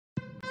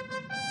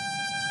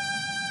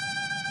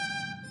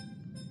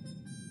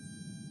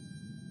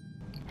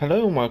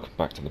Hello and welcome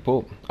back to the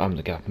port. I'm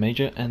the Gap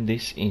Major and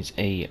this is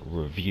a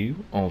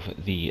review of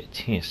the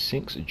Tier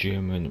 6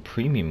 German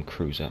premium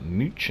cruiser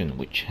München,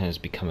 which has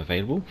become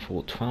available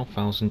for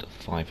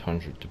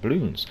 12,500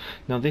 doubloons.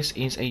 Now this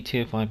is a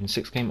Tier 5 and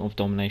 6 game of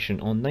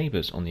domination on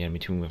neighbours on the enemy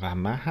team with a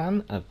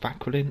Mahan, a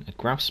Vaquelin, a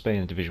Graf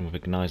Spain, a division with a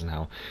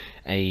Gneisenau,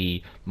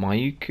 a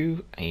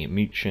Mayuku, a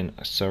München,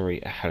 a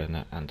Surrey, a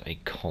Helena and a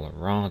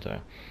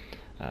Colorado.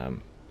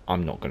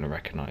 I'm not going to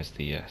recognise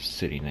the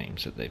silly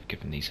names that they've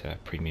given these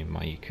premium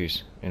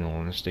Mayukus, in all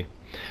honesty.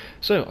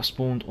 So I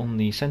spawned on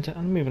the centre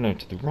and moving over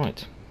to the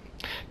right.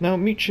 Now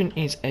München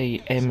is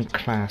a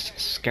M-class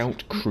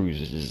scout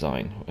cruiser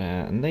design,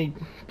 and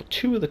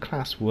two of the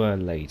class were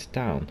laid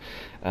down.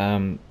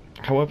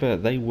 However,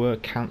 they were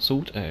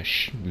cancelled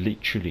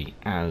literally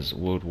as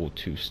World War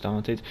II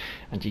started,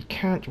 and you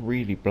can't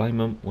really blame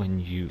them when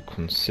you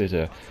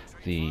consider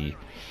the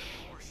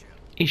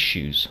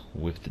issues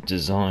with the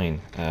design.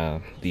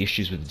 The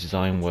issues with the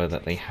design were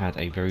that they had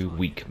a very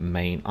weak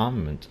main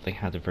armament, they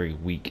had a very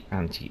weak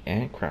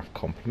anti-aircraft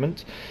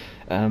complement.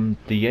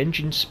 The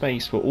engine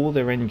space for all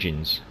their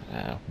engines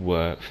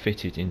were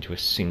fitted into a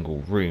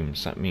single room,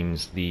 so that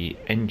means the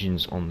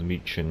engines on the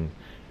München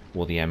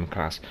or the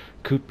M-class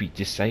could be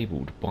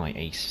disabled by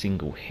a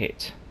single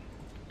hit.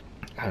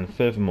 And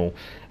furthermore,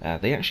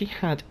 they actually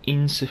had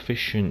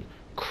insufficient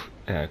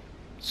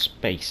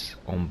space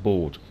on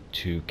board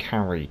to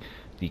carry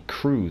the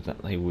crew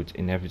that they would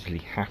inevitably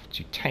have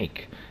to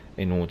take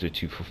in order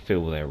to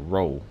fulfill their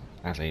role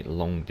as a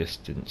long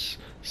distance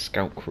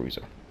scout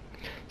cruiser.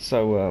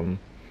 So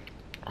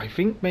I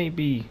think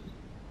maybe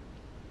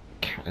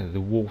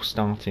the war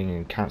starting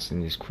and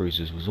cancelling these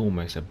cruisers was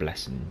almost a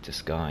blessing in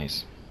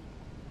disguise.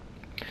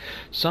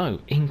 So,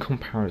 in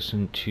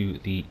comparison to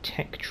the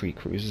tech tree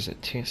cruisers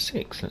at Tier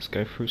 6, let's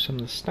go through some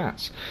of the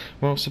stats.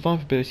 Well,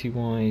 survivability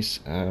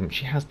wise,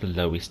 she has the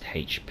lowest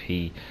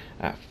HP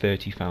at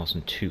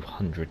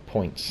 30,200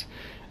 points.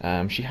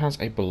 She has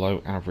a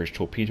below average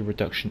torpedo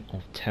reduction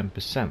of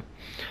 10%.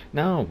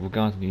 Now,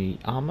 regarding the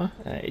armour,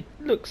 it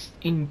looks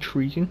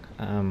intriguing.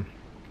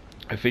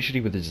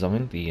 Officially with the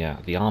design,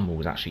 the armour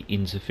was actually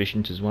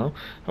insufficient as well.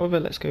 However,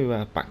 let's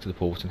go back to the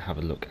port and have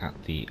a look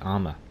at the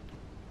armour.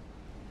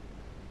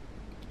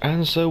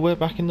 And so we're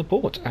back in the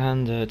port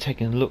and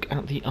taking a look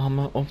at the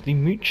armour of the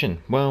München.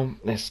 Well,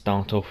 let's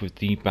start off with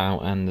the bow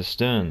and the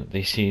stern.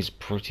 This is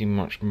pretty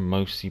much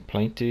mostly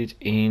plated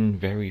in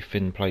very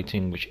thin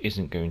plating, which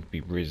isn't going to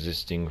be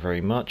resisting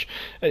very much.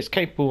 It's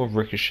capable of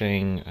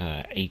ricocheting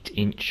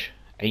 8-inch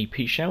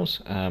AP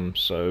shells,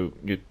 so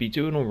you'd be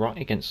doing alright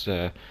against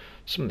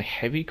some of the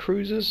heavy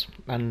cruisers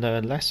and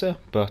lesser,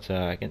 but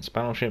against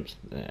battleships,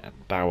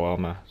 bow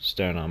armour,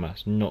 stern armour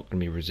is not going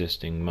to be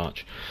resisting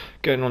much.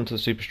 Going on to the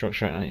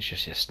superstructure, and it's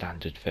just a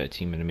standard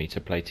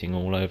 13mm plating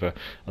all over,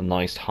 a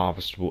nice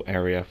harvestable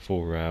area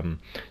for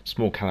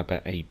small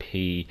caliber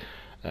AP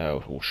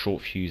or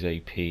short fuse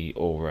AP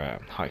or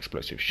high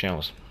explosive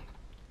shells.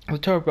 The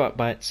turbo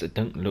bites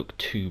don't look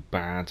too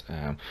bad.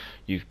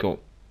 You've got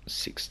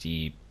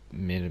 60mm.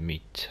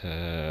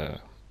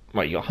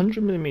 Right, you got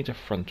 100mm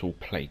frontal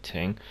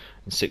plating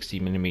and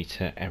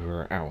 60mm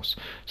everywhere else.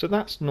 So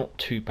that's not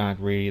too bad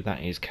really.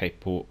 That is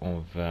capable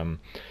of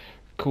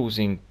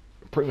causing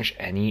pretty much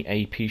any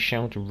AP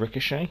shell to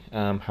ricochet.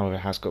 However,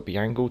 it has got to be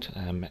angled.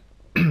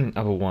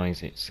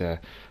 Otherwise, it's going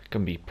to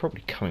be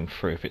probably coming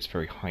through if it's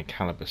very high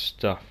caliber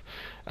stuff.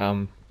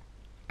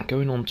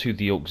 Going on to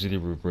the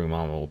auxiliary room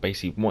armour, or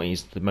basically what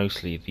is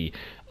mostly the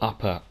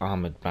upper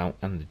armoured bout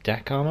and the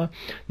deck armour.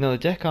 Now the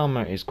deck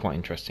armour is quite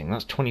interesting.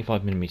 That's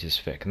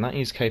 25mm thick, and that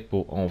is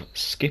capable of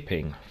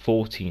skipping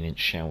 14-inch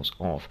shells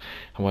off.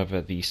 However,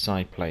 the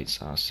side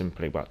plates are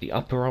simply, well, the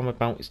upper armoured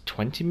bout is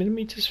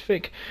 20mm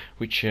thick,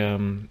 which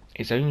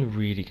is only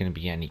really going to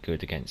be any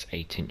good against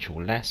 8-inch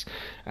or less.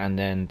 And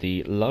then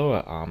the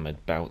lower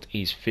armoured bout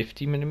is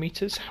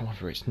 50mm.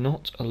 However, it's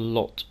not a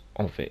lot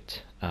of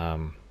it.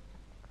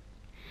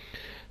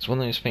 It's one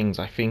of those things.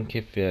 I think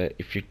if you're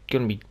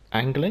going to be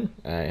angling,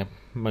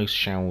 most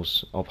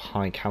shells of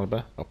high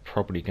caliber are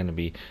probably going to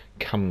be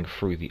coming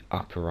through the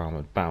upper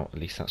armoured bout. At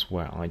least that's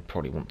where I'd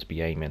probably want to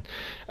be aiming.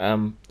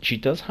 She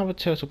does have a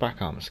turtle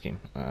back armour scheme,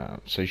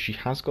 so she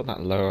has got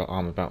that lower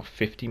armoured bout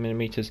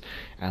 50mm,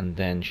 and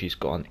then she's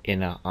got an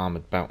inner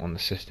armoured bout on the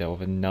Citadel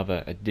of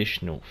another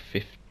additional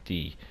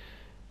 50mm.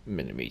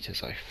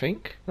 I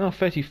think. No,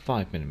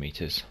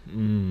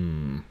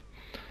 35mm.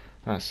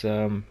 That's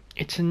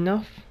it's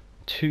enough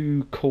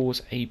to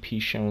cause AP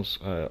shells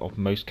of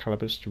most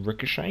calibers to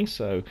ricochet,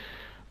 so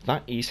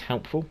that is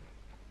helpful.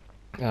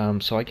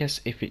 So I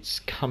guess if it's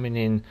coming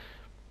in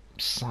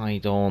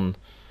side on,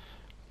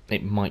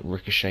 it might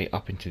ricochet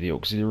up into the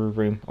auxiliary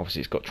room.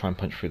 Obviously it's got to try and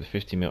punch through the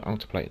 50mm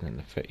outer plate and then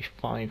the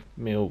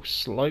 35mm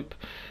slope.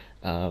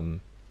 And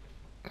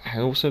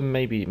also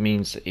maybe it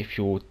means that if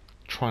you're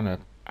trying to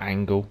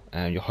angle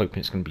and you're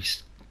hoping it's going to be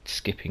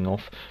skipping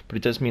off, but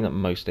it does mean that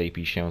most AP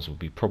shells will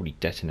be probably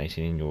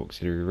detonating in your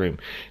auxiliary room.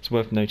 It's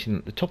worth noting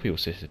that the top of your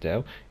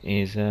citadel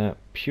is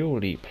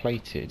purely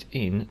plated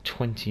in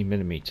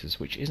 20mm,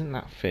 which isn't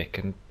that thick,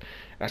 and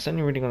that's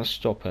only really going to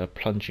stop a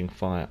plunging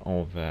fire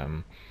of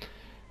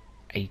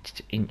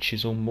 8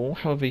 inches or more.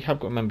 However, you have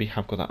got to remember you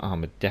have got that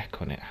armoured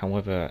deck on it.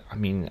 However, I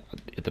mean,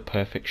 the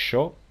perfect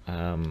shot,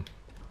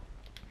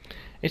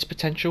 it's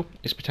potential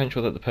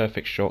that the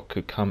perfect shot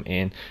could come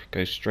in,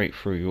 go straight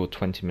through your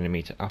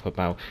 20mm upper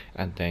bow,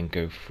 and then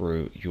go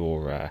through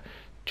your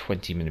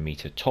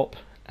 20mm top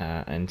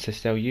and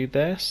citadel U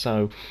there.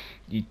 So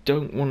you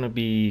don't want to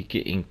be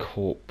getting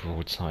caught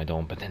broadside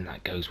on, but then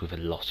that goes with a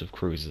lot of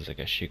cruisers, I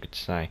guess you could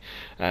say.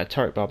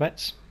 Turret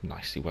barbettes,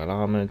 nicely well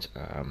armoured,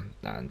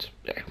 and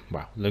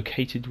well,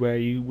 located where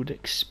you would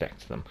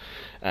expect them.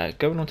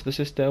 Going on to the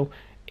citadel,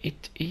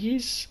 it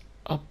is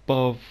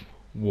above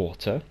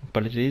water,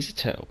 but it is a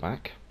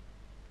tailback.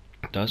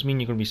 It does mean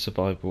you're going to be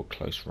survivable at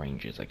close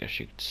ranges, I guess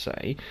you could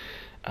say,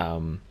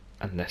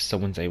 unless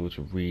someone's able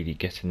to really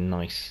get a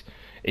nice...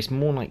 It's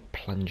more like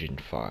plunging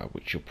fire,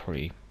 which you'll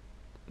probably...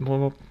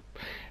 more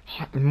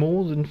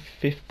than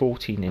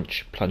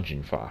 14-inch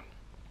plunging fire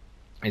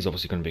is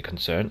obviously going to be a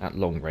concern at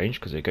long range,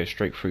 because it goes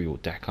straight through your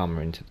deck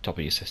armour into the top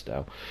of your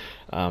citadel.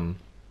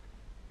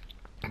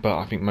 But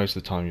I think most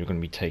of the time you're going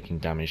to be taking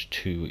damage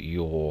to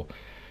your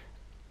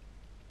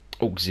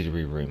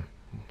auxiliary room.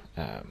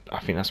 I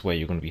think that's where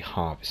you're going to be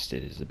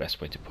harvested, is the best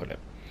way to put it.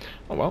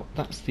 Oh well,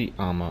 that's the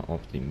armour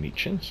of the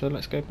München, so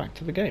let's go back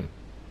to the game.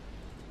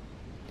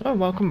 Oh,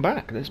 welcome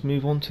back. Let's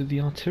move on to the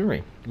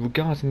artillery.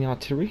 Regarding the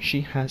artillery,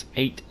 she has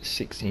 8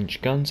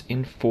 6-inch guns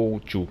in 4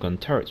 dual gun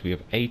turrets. We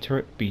have A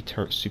turret, B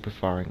turret super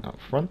firing up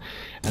front,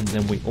 and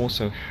then we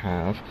also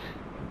have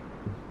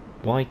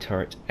Y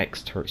turret,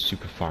 X turret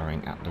super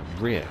firing at the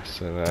rear.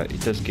 So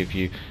it does give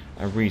you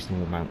a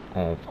reasonable amount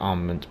of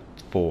armament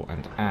fore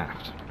and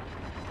aft.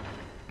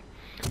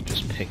 I'm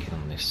just picking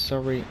on this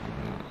Surrey.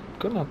 I'm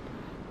gonna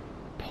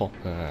pop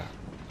a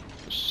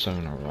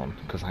sonar on,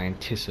 because I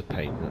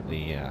anticipate that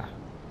the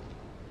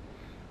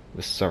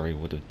Surrey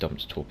would have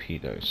dumped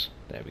torpedoes.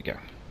 There we go.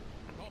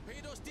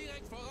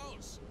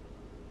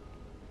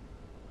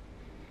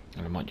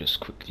 And I might just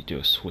quickly do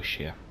a swish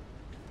here.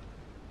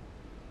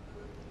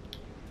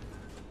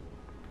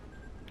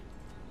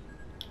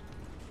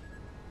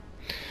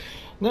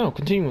 Now,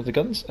 continuing with the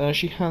guns,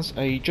 she has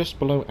a just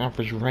below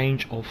average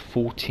range of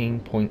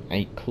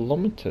 14.8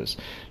 kilometers.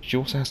 She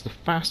also has the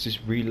fastest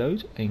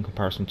reload in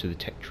comparison to the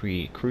Tech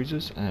Tree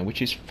cruisers,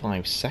 which is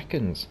 5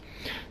 seconds.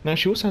 Now,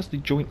 she also has the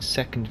joint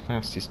second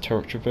fastest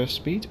turret traverse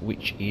speed,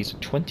 which is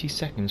 20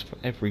 seconds for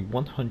every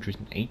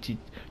 180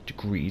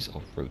 degrees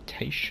of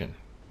rotation.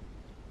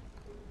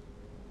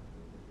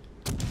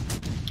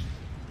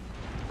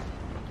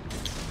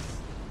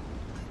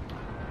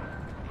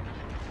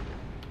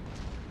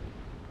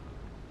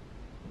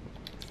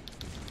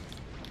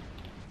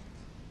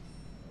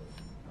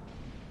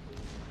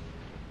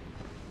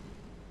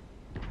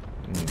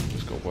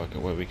 Work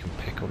out where we can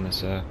pick on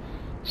this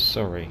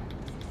Surrey.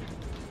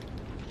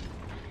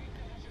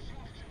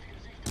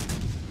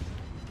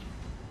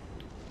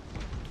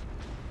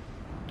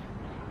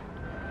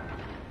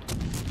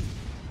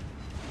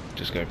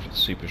 Just go for the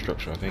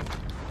superstructure, I think.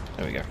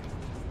 There we go.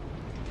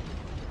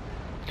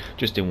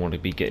 Just didn't want to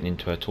be getting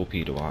into her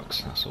torpedo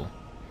arcs, that's all.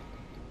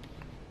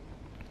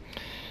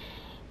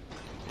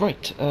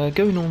 Right,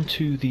 going on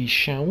to the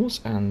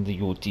shells and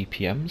your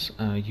DPMs,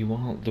 you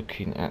are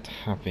looking at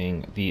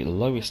having the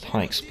lowest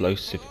high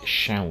explosive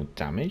shell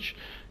damage.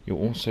 You're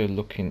also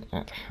looking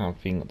at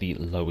having the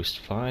lowest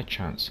fire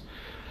chance,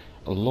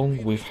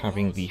 along with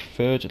having the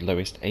third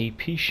lowest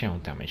AP shell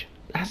damage.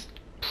 That's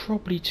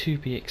probably to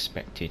be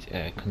expected,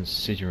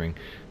 considering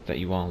that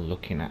you are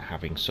looking at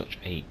having such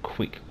a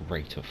quick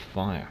rate of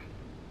fire.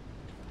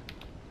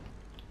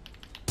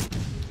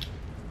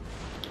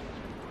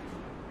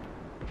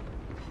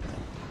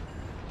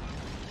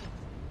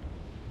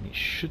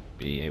 Should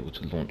be able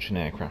to launch an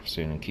aircraft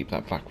soon and keep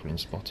that vacuum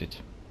spotted.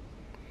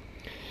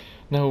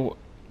 Now,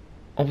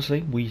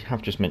 obviously, we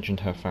have just mentioned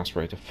her fast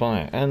rate of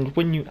fire, and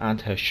when you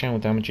add her shell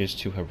damages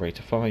to her rate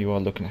of fire, you are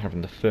looking at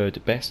having the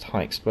third best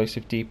high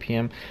explosive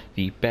DPM,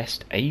 the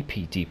best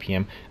AP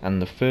DPM,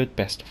 and the third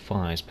best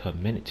fires per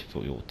minute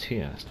for your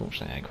tier. Let's launch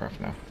that aircraft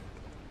now.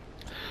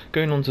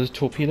 Going on to the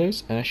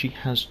torpedoes, she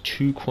has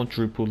 2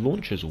 quadruple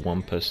launchers,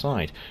 1 per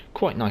side.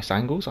 Quite nice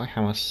angles, I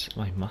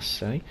must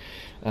say.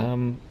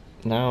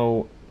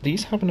 Now,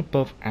 these have an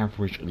above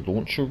average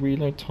launcher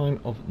reload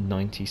time of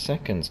 90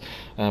 seconds,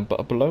 but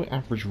a below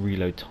average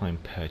reload time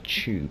per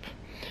tube.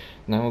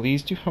 Now,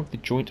 these do have the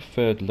joint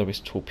third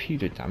lowest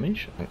torpedo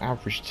damage, an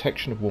average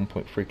detection of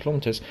 1.3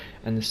 kilometers,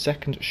 and the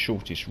second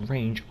shortest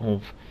range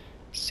of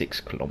 6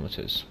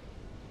 kilometers.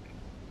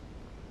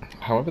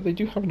 However, they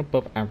do have an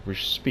above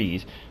average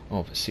speed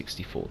of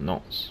 64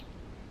 knots.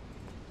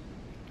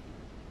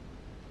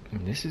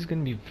 And this is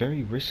going to be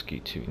very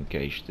risky to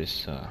engage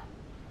this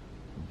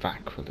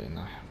Vaquilin,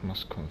 I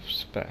must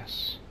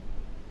confess,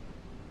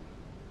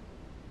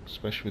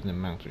 especially with the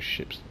amount of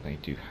ships that they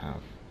do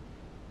have.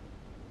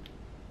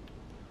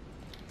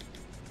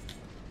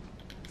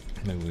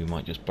 Maybe we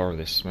might just borrow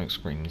this smoke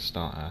screen and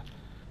start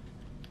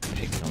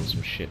picking on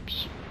some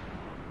ships.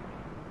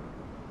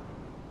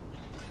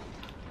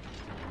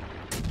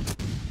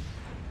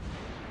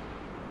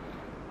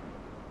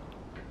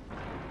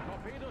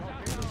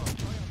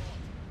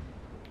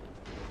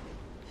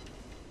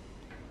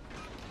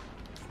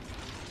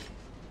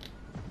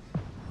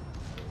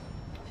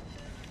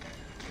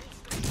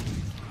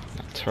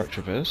 That turret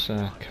traverse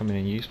coming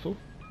in useful.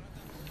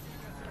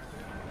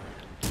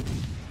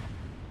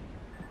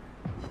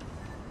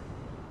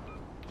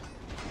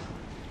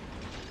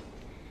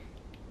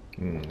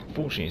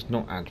 Unfortunately, it's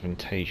not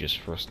advantageous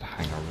for us to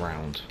hang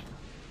around.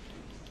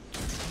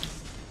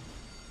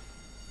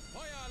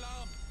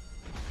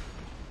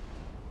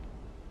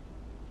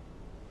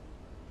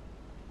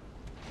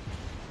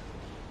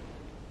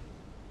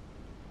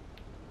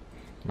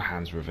 My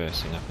hand's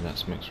reversing up in that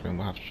smoke screen,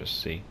 we'll have to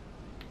just see.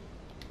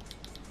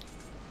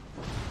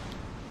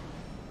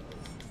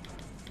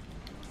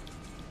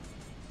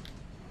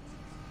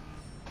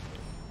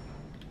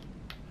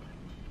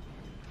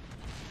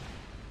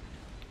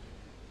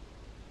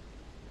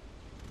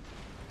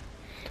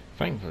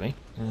 Thankfully,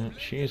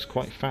 she is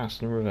quite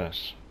fast in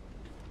reverse.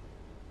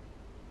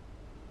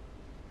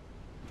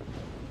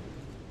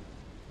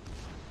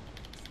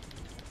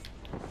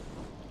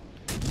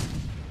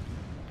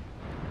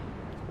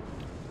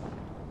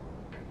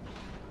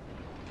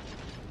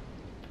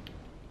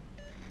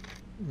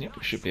 Yep,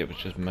 we should be able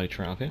to just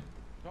motor out of here.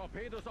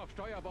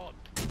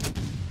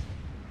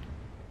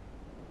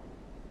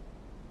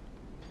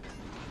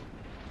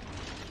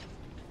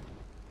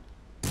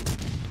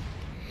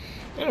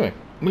 Anyway,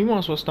 we might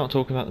as well start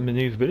talking about the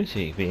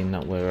manoeuvrability, being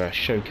that we're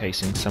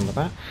showcasing some of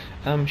that.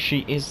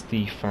 She is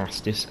the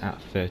fastest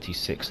at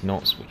 36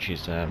 knots, which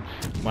is, well,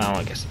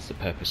 I guess that's the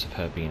purpose of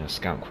her being a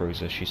scout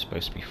cruiser. She's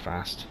supposed to be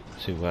fast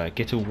to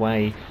get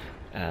away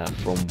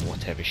from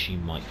whatever she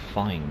might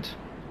find.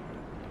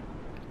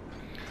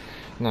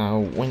 Now,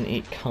 when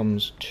it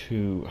comes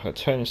to her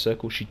turning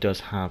circle, she does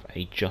have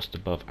a just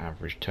above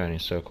average turning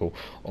circle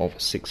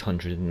of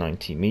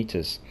 690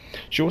 meters.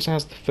 She also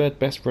has the third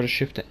best rudder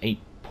shift at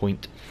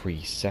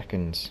 8.3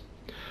 seconds.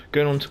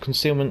 Going on to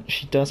concealment,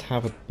 she does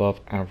have above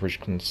average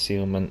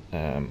concealment,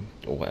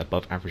 or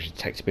above average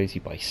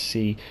detectability by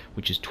sea,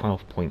 which is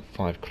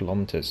 12.5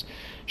 kilometers.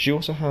 She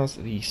also has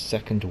the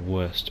second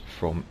worst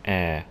from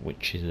air,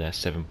 which is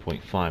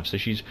 7.5, so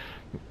she's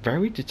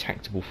very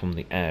detectable from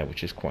the air,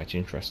 which is quite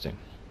interesting.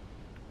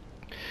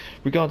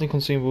 Regarding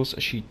consumables,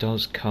 she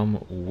does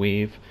come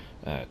with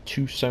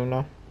 2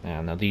 sonar.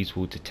 Now these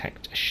will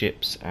detect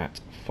ships at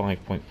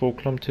 5.4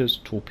 kilometers,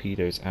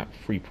 torpedoes at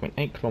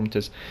 3.8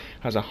 kilometers,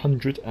 has a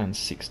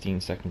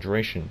 116 second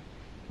duration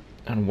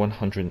and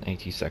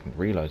 180 second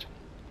reload.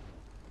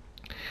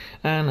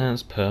 And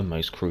as per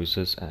most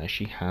cruisers,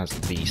 she has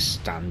the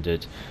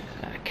standard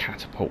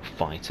catapult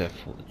fighter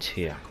for the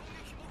tier.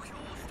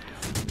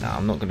 Now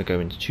I'm not going to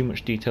go into too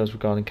much details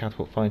regarding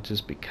catapult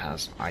fighters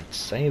because I'd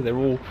say they're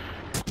all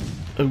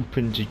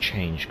open to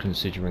change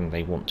considering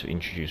they want to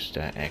introduce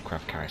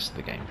aircraft carriers to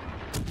the game.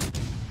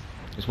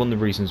 It's one of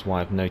the reasons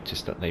why I've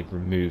noticed that they've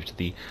removed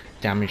the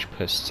damage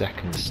per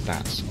second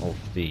stats of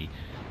the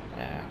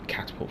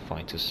catapult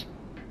fighters.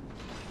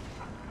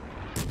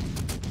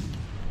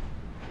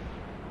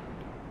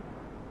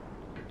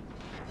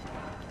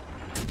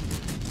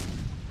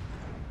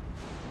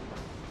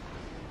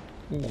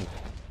 Ooh.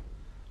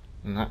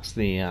 And that's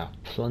the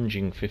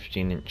plunging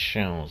 15-inch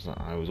shells that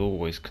I was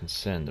always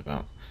concerned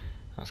about.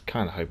 I was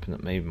kind of hoping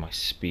that maybe my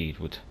speed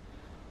would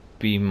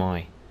be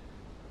my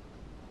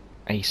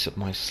ace up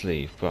my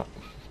sleeve, but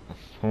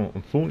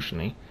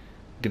unfortunately,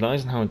 good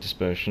Eisenhower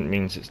dispersion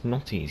means it's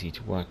not easy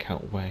to work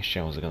out where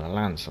shells are going to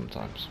land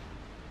sometimes.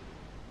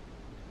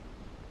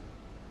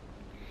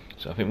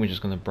 So I think we're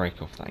just going to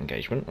break off that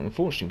engagement.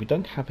 Unfortunately, we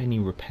don't have any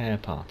repair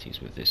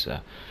parties with this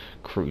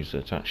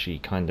cruiser to actually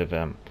kind of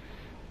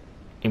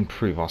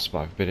improve our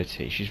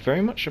survivability. She's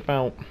very much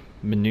about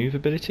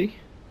maneuverability.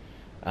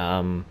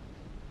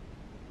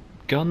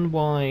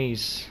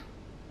 Gun-wise,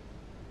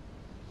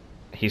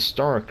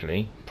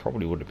 historically,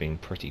 probably would have been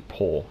pretty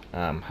poor.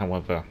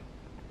 However,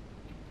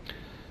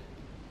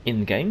 in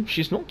the game,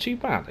 she's not too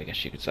bad, I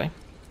guess you could say.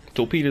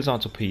 Torpedoes are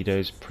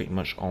torpedoes, pretty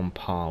much on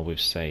par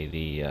with, say,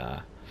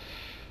 the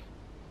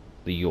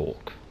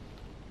York.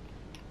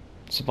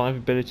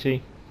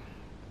 Survivability,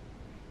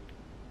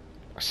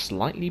 a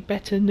slightly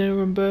better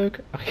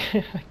Nuremberg,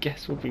 I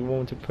guess would be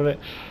one to put it.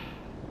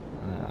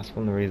 That's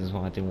one of the reasons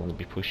why I didn't want to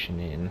be pushing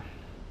in.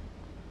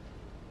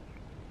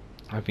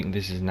 I think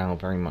this is now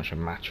very much a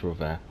matter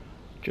of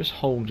just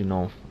holding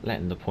off,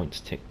 letting the points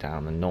tick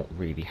down and not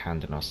really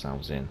handing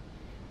ourselves in.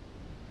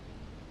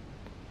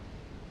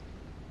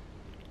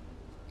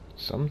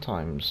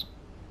 Sometimes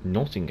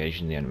not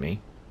engaging the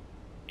enemy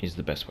is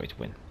the best way to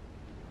win,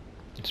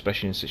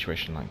 especially in a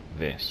situation like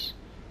this.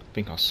 I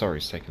think our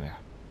Surrey's taking a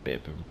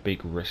bit of a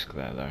big risk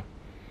there though.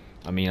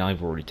 I mean,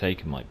 I've already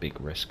taken my big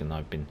risk and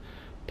I've been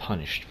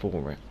punished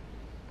for it.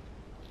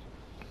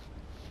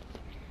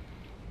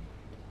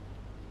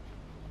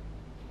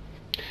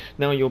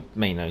 Now you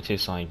may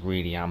notice I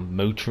really am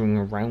motoring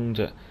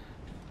around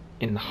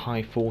in the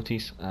high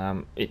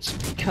 40s. It's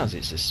because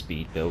it's a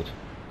speed build.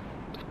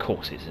 Of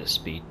course it's a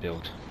speed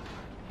build.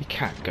 You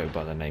can't go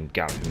by the name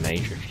Galloping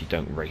Major if you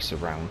don't race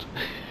around.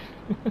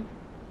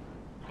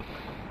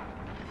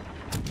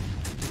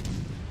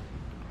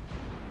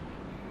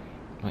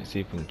 Let's see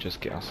if we can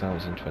just get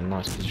ourselves into a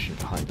nice position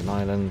behind an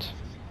island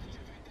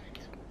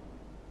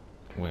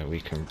where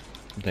we can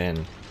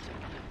then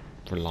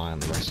rely on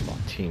the rest of our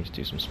team to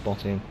do some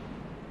spotting.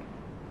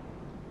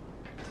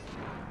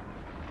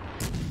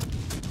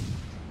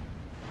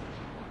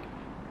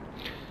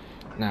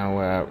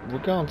 Now,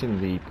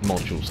 regarding the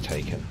modules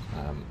taken,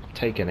 I've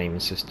taken aiming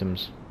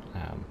systems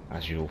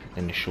as your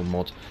initial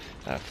mod.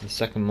 For the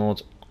second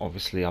mod,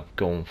 obviously I've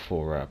gone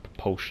for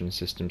propulsion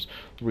systems.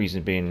 The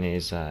reason being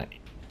is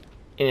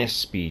in a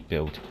speed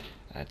build,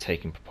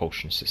 taking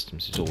propulsion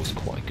systems is always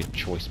quite a good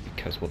choice,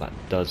 because what that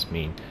does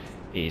mean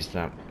is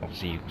that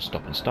obviously you can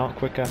stop and start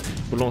quicker,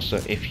 but also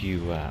if you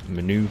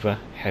maneuver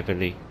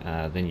heavily,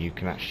 then you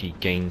can actually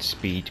gain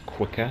speed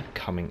quicker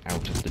coming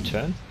out of the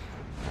turn.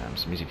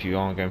 So it means if you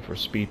are going for a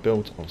speed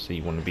build, obviously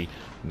you want to be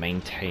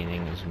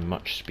maintaining as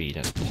much speed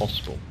as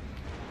possible.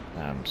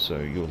 So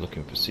you're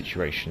looking for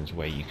situations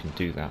where you can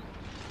do that.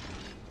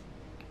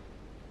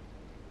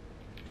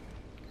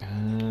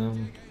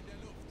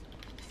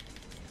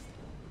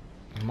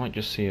 I might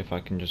just see if I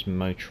can just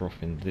motor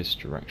off in this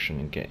direction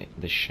and get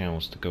the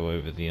shells to go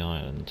over the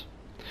island.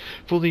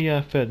 For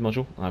the third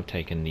module, I've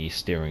taken the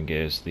steering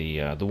gears,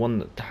 the one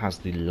that has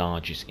the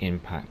largest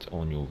impact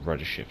on your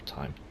rudder shift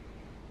time.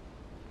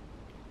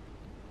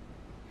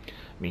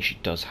 I mean, she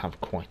does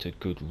have quite a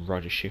good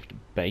rudder shift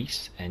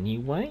base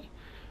anyway,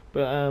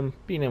 but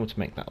being able to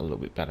make that a little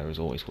bit better is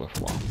always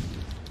worthwhile.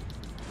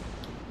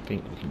 I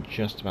think we can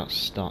just about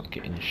start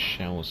getting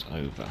shells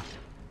over.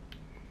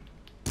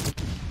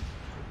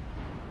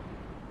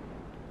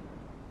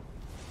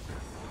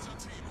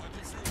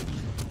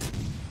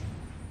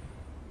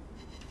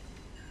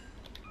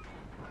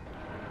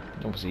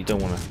 Obviously you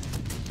don't want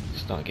to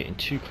start getting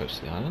too close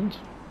to the island.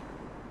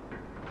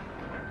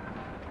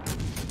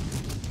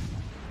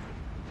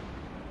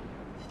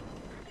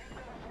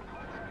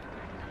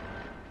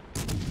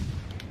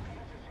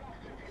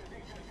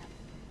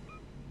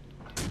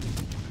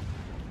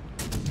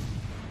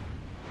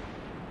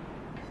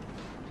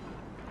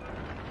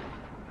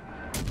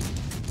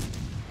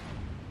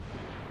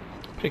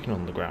 Picking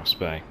on the Grouse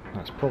Bay,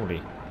 that's probably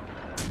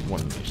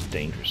one of the most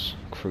dangerous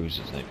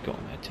cruisers they've got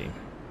on their team.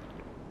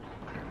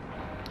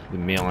 The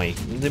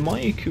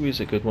Mayuku is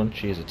a good one,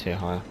 she is a tier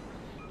higher,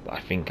 but I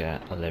think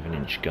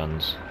 11-inch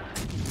guns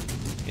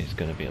is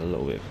going to be a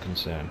little bit of a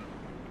concern.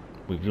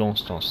 We've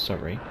lost our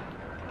Surrey.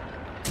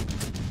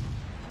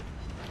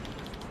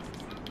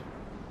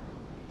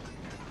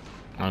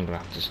 I'm going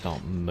to have to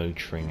start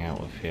motoring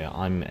out of here.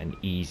 I'm an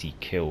easy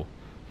kill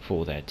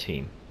for their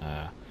team,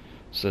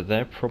 so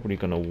they're probably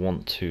going to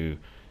want to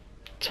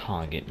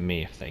target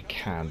me if they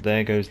can.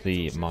 There goes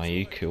the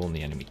Mayuku on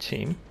the enemy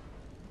team.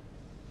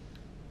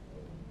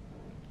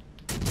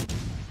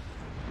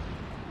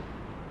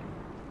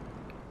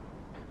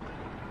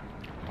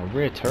 Our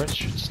rear turrets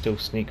should still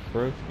sneak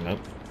through. Nope.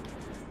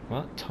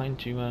 Well, time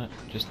to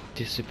just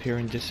disappear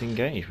and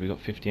disengage. We've got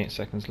 58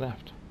 seconds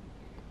left.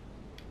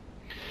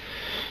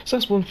 So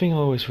that's one thing I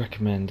always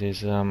recommend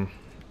is when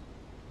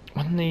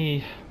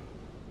the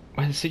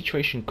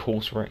situation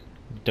calls for it,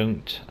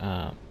 don't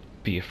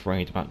be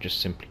afraid about just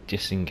simply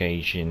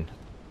disengaging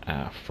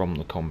from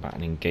the combat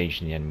and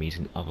engaging the enemies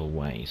in other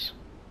ways.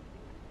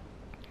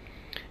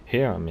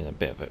 Here I'm in a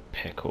bit of a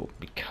pickle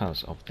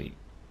because of the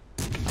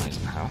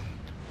Eisenhower.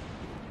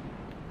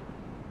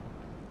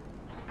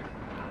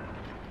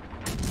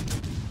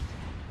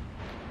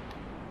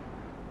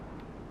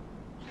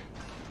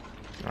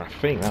 I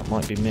think that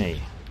might be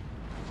me.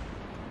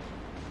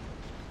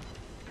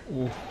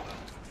 Ooh.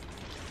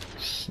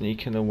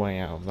 Sneaking away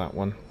out of that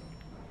one.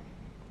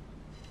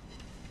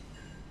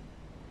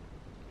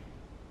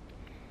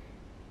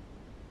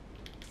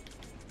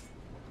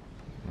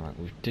 Right,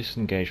 we've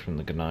disengaged from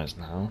the Gneiss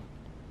now.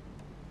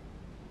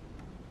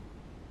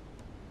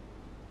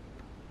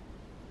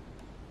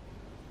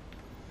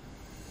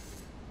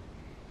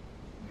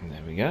 And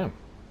there we go.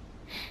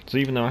 So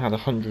even though I had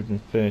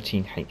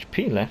 113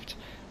 HP left,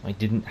 I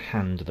didn't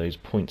hand those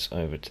points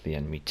over to the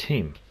enemy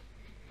team.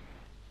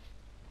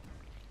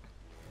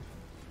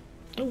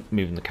 Oh,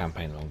 moving the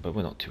campaign along, but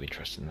we're not too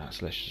interested in that,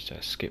 so let's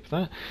just skip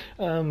that.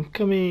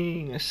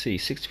 Coming, let's see,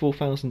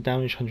 64,000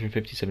 damage,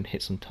 157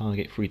 hits on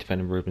target, 3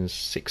 defender ribbons,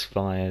 6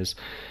 fires.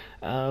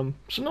 So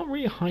not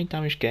really a high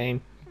damage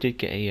game. Did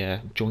get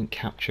a joint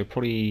capture,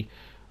 probably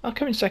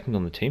coming second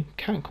on the team.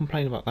 Can't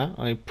complain about that.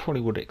 I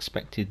probably would have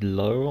expected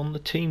lower on the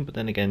team, but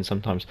then again,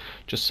 sometimes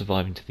just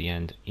surviving to the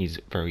end is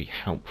very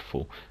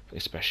helpful,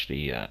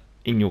 especially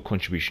in your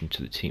contribution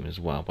to the team as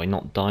well. By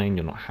not dying,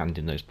 you're not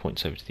handing those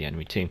points over to the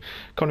enemy team.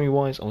 Economy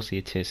wise, obviously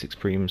a tier 6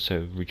 premium,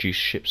 so reduced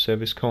ship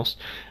service cost,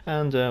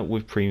 and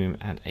with premium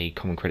and a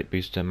common credit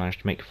booster,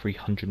 managed to make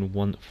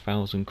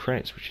 301,000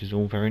 credits, which is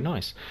all very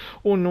nice.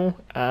 All in all,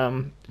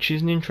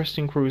 she's an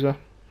interesting cruiser.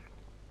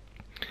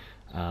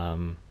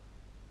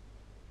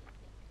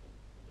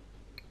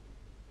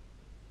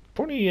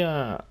 Probably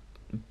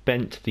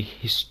bent the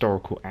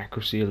historical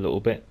accuracy a little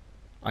bit,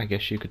 I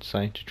guess you could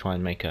say, to try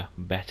and make her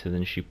better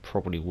than she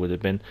probably would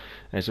have been.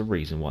 There's a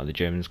reason why the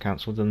Germans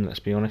cancelled them, let's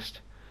be honest.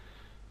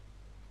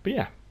 But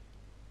yeah,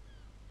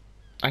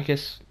 I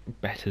guess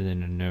better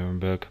than a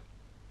Nuremberg.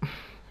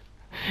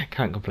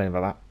 Can't complain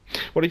about that.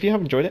 Well, if you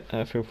have enjoyed it,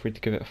 feel free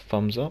to give it a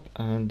thumbs up,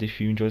 and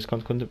if you enjoy this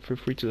kind of content, feel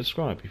free to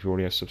subscribe. If you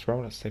already have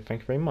subscribed, let's say thank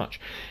you very much.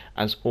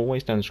 As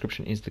always, down in the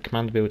description is the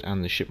commander build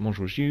and the ship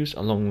modules used,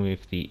 along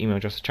with the email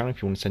address of the channel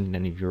if you want to send in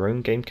any of your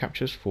own game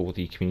captures for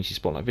the community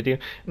spotlight video,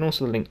 and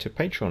also the link to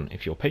Patreon.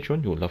 If you're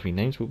Patreon, your lovely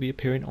names will be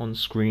appearing on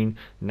screen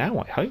now,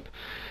 I hope.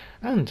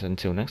 And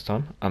until next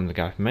time, I'm the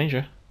Galloping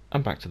Major,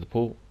 and back to the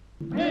port.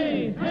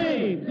 Hey,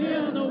 hey,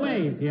 clear the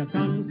way, here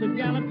comes the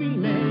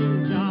Galloping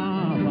Major.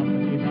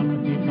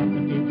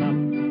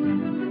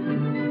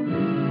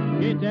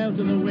 Get out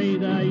of the way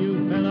there,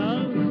 you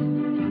fellows,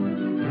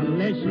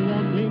 unless you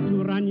want me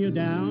to run you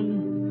down.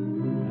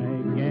 I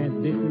guess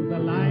this is the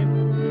life.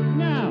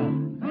 Now,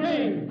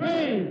 hey,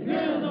 hey,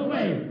 clear the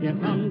way, here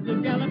comes the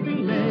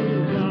Galloping Major.